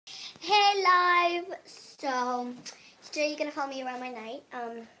Hey live! So today you're gonna follow me around my night.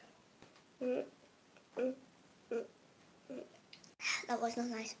 That was not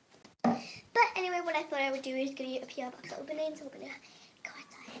nice. But anyway, what I thought I would do is give you a P.o Box opening. So we're gonna go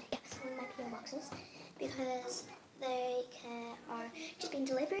outside and get some of my P.o Boxes because they are just being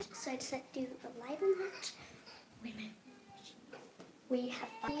delivered. So I decided to do a live on that. Wait a minute. We have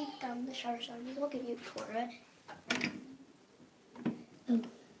finally done the shower, so I will give you a tour. Oh.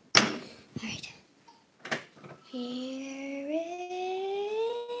 Alright. Here it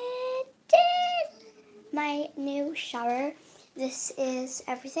is! My new shower. This is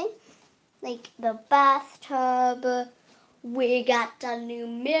everything. Like the bathtub. We got the new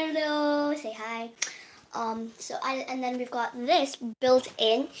mirror. Say hi. And then we've got this built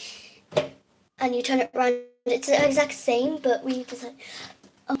in. And you turn it around. It's the exact same, but we decided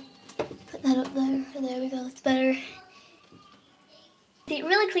put that up there. There we go. It's better. See,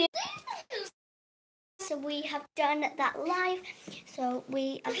 really clean. So we have done that live. So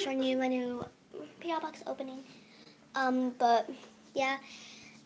I've shown you my new P.o Box opening. But yeah.